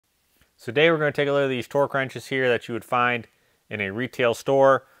So today we're going to take a look at these torque wrenches here that you would find in a retail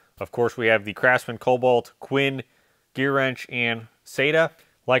store. Of course, we have the Craftsman, Kobalt, Quinn, Gearwrench, and Sata.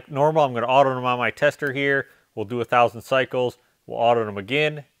 Like normal, I'm going to auto them on my tester here. We'll do 1,000 cycles. We'll auto them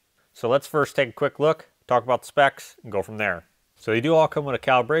again. So let's first take a quick look, talk about the specs, and go from there. So they do all come with a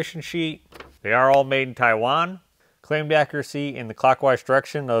calibration sheet. They are all made in Taiwan. Claimed accuracy in the clockwise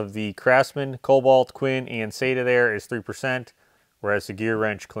direction of the Craftsman, Kobalt, Quinn, and Sata there is 3%. Whereas the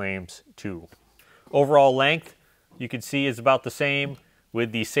Gearwrench claims 2. Overall length, you can see, is about the same,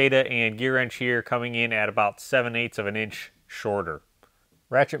 with the Sata and Gearwrench here coming in at about 7/8 of an inch shorter.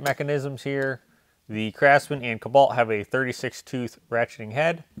 Ratchet mechanisms here, the Craftsman and Kobalt have a 36 tooth ratcheting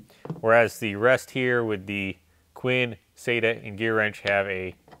head, whereas the rest here with the Quinn, Sata, and Gearwrench have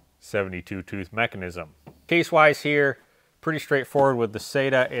a 72 tooth mechanism. Case-wise here, pretty straightforward with the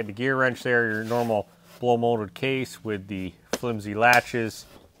Sata and the Gearwrench there, your normal blow molded case with the flimsy latches.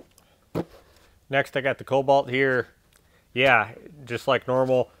 Next, I got the Kobalt here. Yeah, just like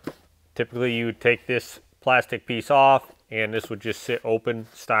normal, typically you would take this plastic piece off and this would just sit open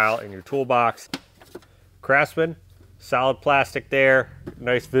style in your toolbox. Craftsman, solid plastic there,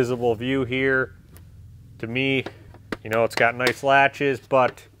 nice visible view here. To me, you know, it's got nice latches,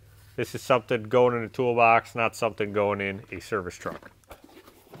 but this is something going in a toolbox, not something going in a service truck.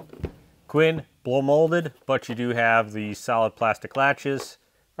 Quinn, blow molded, but you do have the solid plastic latches.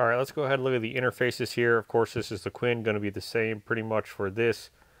 All right, let's go ahead and look at the interfaces here. Of course, this is the Quinn, going to be the same pretty much for this,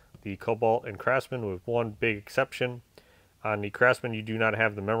 the Kobalt and Craftsman, with one big exception. On the Craftsman, you do not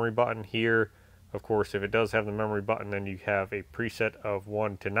have the memory button here. Of course, if it does have the memory button, then you have a preset of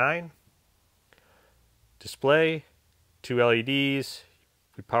 1 to 9. Display, 2 LEDs.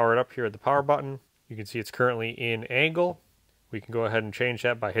 We power it up here at the power button. You can see it's currently in angle. We can go ahead and change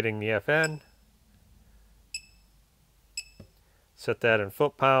that by hitting the FN. Set that in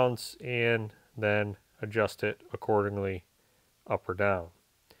foot-pounds and then adjust it accordingly up or down.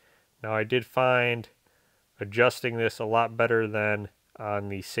 Now I did find adjusting this a lot better than on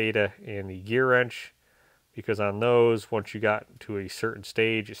the Sata and the Gearwrench, because on those, once you got to a certain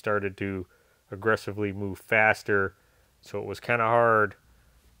stage, it started to aggressively move faster, so it was kind of hard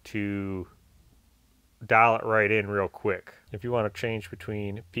to dial it right in real quick. If you want to change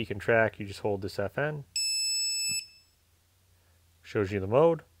between peak and track, you just hold this FN. Shows you the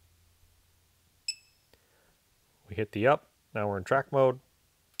mode. We hit the up. Now we're in track mode.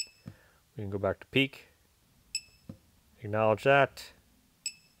 We can go back to peak. Acknowledge that.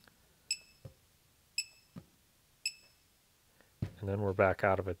 And then we're back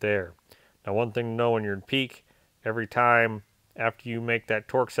out of it there. Now, one thing to know when you're in peak, every time after you make that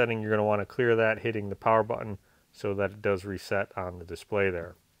torque setting, you're going to want to clear that hitting the power button so that it does reset on the display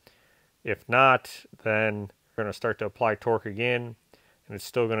there. If not, then you're going to start to apply torque again, and it's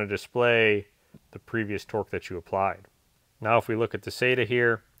still going to display the previous torque that you applied. Now, if we look at the Sata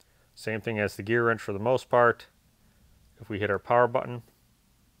here, same thing as the Gearwrench for the most part. If we hit our power button,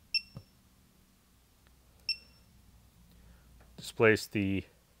 displays the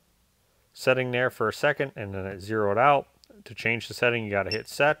setting there for a second, and then it zeroed out. To change the setting, you got to hit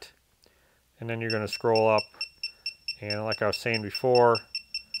set, and then you're going to scroll up, and like I was saying before,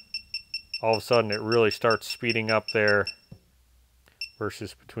 all of a sudden it really starts speeding up there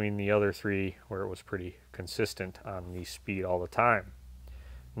versus between the other three where it was pretty consistent on the speed all the time.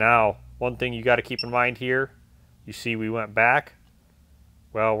 Now, one thing you got to keep in mind here, you see we went back.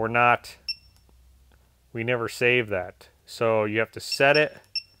 Well, we never save that. So you have to set it,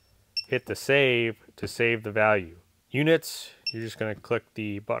 hit the save to save the value. Units, you're just going to click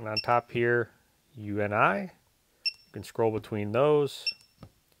the button on top here, UNI. You can scroll between those.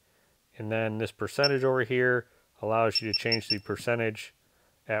 And then this percentage over here allows you to change the percentage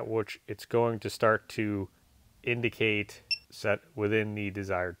at which it's going to start to indicate set within the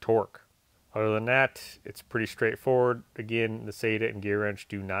desired torque. Other than that, it's pretty straightforward. Again, the Sata and Gearwrench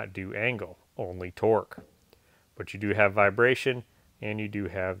do not do angle, only torque. But you do have vibration, and you do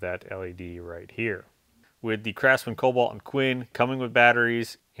have that LED right here. With the Craftsman, Kobalt, and Quinn coming with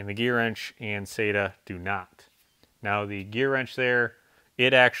batteries, and the Gearwrench and Sata do not. Now the Gearwrench there,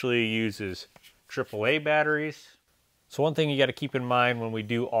 it actually uses AAA batteries. So one thing you got to keep in mind when we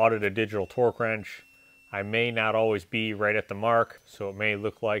do audit a digital torque wrench, I may not always be right at the mark, so it may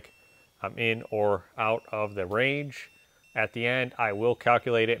look like I'm in or out of the range. At the end, I will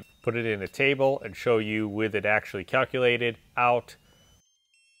calculate it, put it in a table, and show you with it actually calculated out.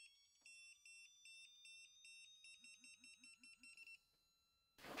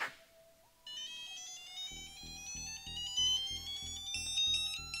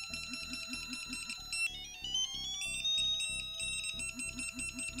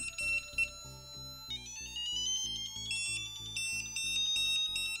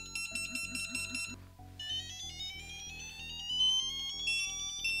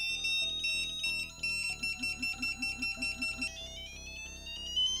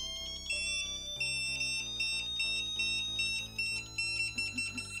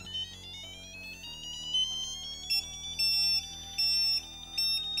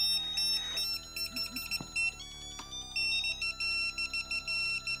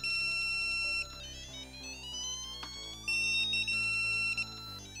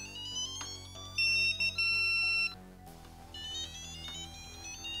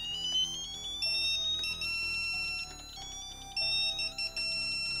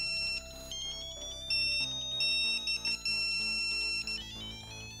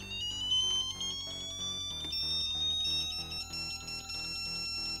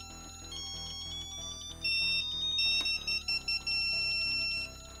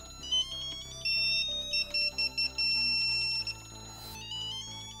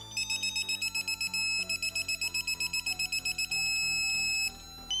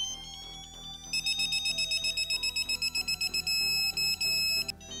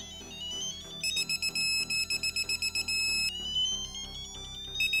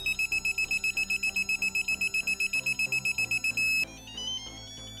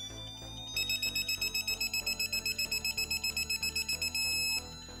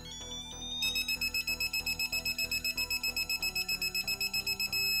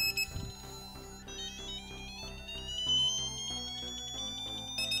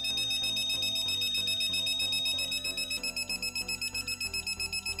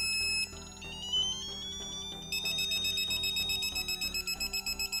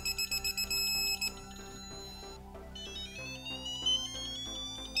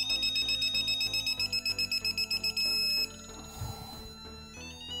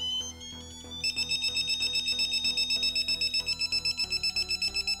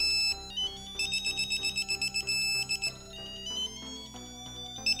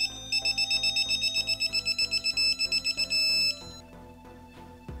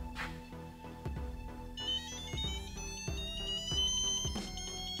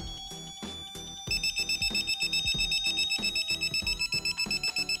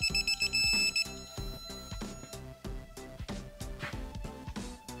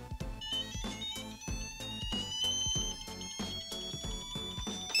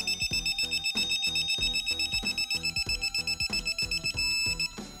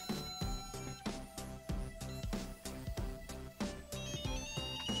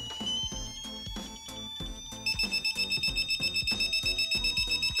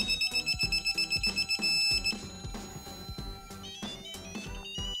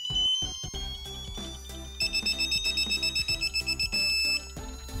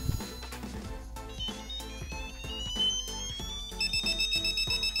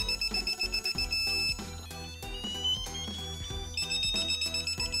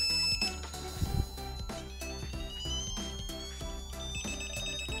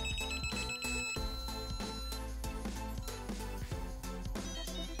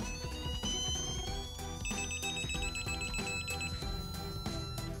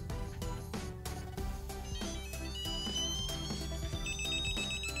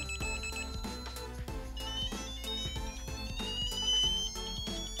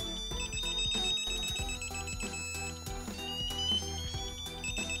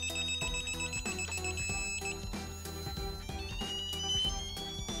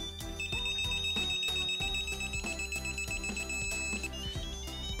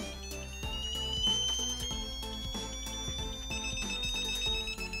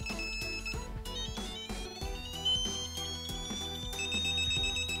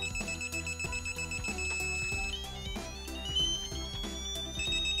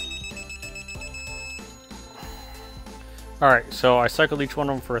 All right, so I cycled each one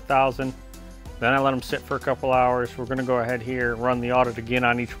of them for 1,000. Then I let them sit for a couple hours. We're gonna go ahead here, run the audit again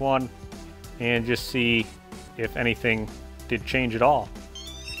on each one and just see if anything did change at all.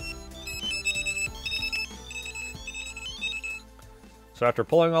 So after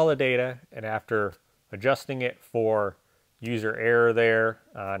pulling all the data and after adjusting it for user error there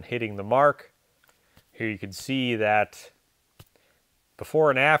on hitting the mark, here you can see that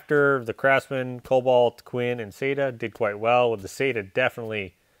before and after, the Craftsman, Kobalt, Quinn, and Sata did quite well, with the Sata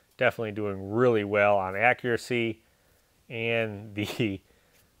definitely doing really well on accuracy. And the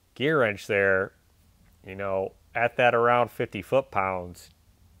Gearwrench there, you know, at that around 50 foot-pounds,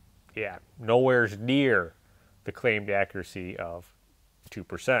 yeah, nowhere's near the claimed accuracy of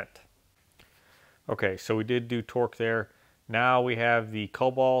 2%. Okay, so we did do torque there. Now we have the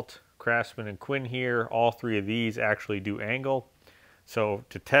Kobalt, Craftsman, and Quinn here. All three of these actually do angle. So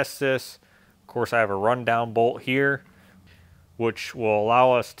to test this, of course, I have a rundown bolt here, which will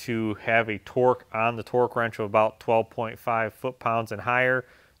allow us to have a torque on the torque wrench of about 12.5 foot-pounds and higher.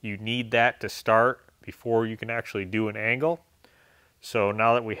 You need that to start before you can actually do an angle. So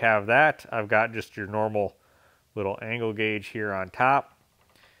now that we have that, I've got just your normal little angle gauge here on top,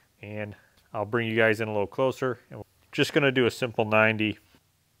 and I'll bring you guys in a little closer. And we're just going to do a simple 90.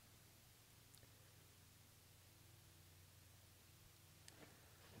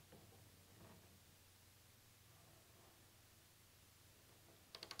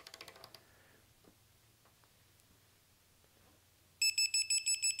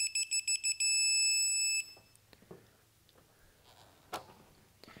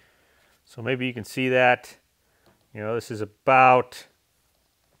 So maybe you can see that, you know, this is about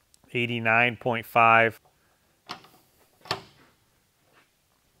 89.5.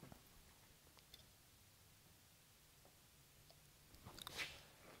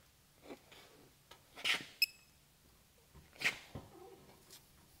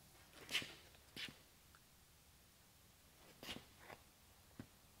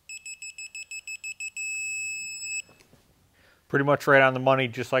 Pretty much right on the money,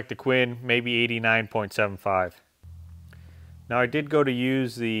 just like the Quinn, maybe 89.75. Now I did go to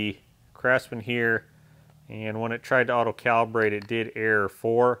use the Craftsman here, and when it tried to auto-calibrate, it did error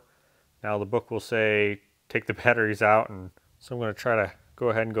 4. Now the book will say take the batteries out, and so I'm going to try to go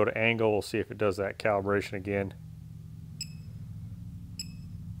ahead and go to angle. We'll see if it does that calibration again.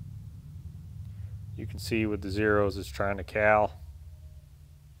 You can see with the zeros it's trying to cal.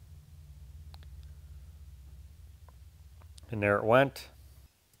 And there it went.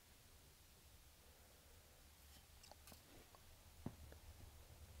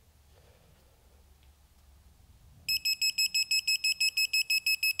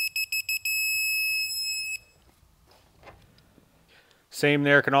 Same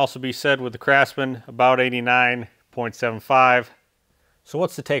there can also be said with the Craftsman, about 89.75. So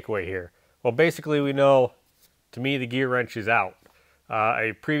what's the takeaway here? Well, basically we know, to me, the Gearwrench is out.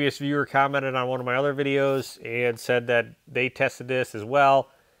 A previous viewer commented on one of my other videos and said that they tested this as well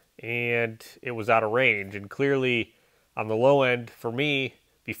and it was out of range. And clearly on the low end for me,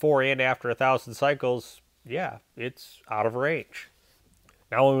 before and after 1,000 cycles, yeah, it's out of range.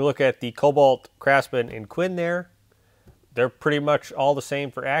 Now when we look at the Kobalt, Craftsman, and Quinn there, they're pretty much all the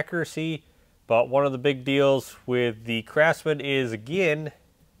same for accuracy, but one of the big deals with the Craftsman is, again,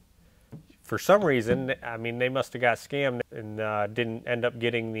 for some reason, I mean, they must have got scammed and didn't end up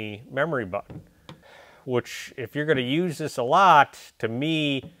getting the memory button. Which, if you're going to use this a lot, to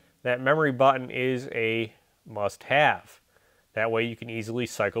me, that memory button is a must-have. That way you can easily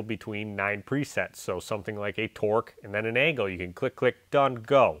cycle between 9 presets. So something like a torque and then an angle. You can click, click, done,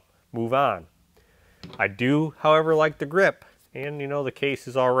 go. Move on. I do, however, like the grip. And, you know, the case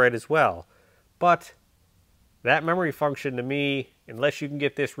is all right as well. But that memory function, to me, unless you can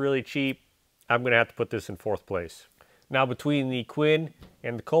get this really cheap, I'm going to have to put this in 4th place. Now, between the Quinn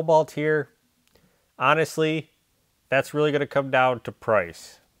and the Kobalt here, honestly, that's really going to come down to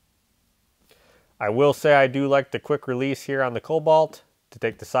price. I will say I do like the quick release here on the Kobalt to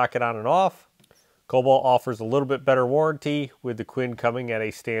take the socket on and off. Kobalt offers a little bit better warranty, with the Quinn coming at a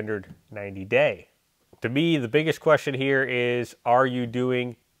standard 90-day. To me, the biggest question here is, are you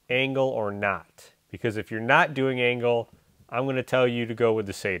doing angle or not? Because if you're not doing angle, I'm going to tell you to go with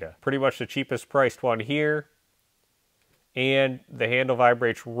the Sata. Pretty much the cheapest priced one here. And the handle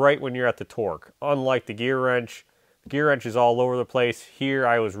vibrates right when you're at the torque. Unlike the Gearwrench. The Gearwrench is all over the place. Here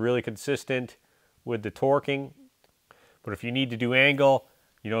I was really consistent with the torquing. But if you need to do angle,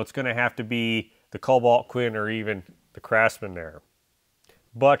 you know, it's going to have to be the Kobalt, Quinn, or even the Craftsman there.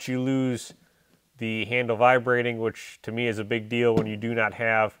 But you lose the handle vibrating, which to me is a big deal when you do not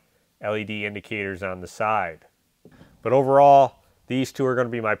have LED indicators on the side. But overall, these two are going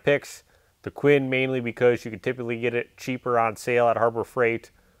to be my picks. The Quinn mainly because you can typically get it cheaper on sale at Harbor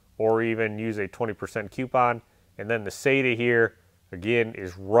Freight or even use a 20% coupon. And then the Sata here, again,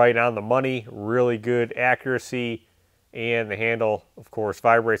 is right on the money, really good accuracy, and the handle, of course,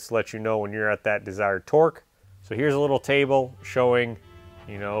 vibrates to let you know when you're at that desired torque. So here's a little table showing,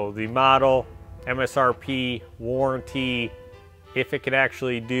 you know, the model, MSRP, warranty, if it can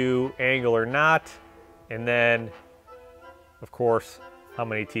actually do angle or not, and then, of course, how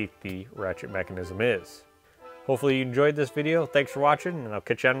many teeth the ratchet mechanism is. Hopefully you enjoyed this video. Thanks for watching, and I'll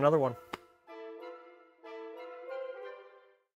catch you on another one.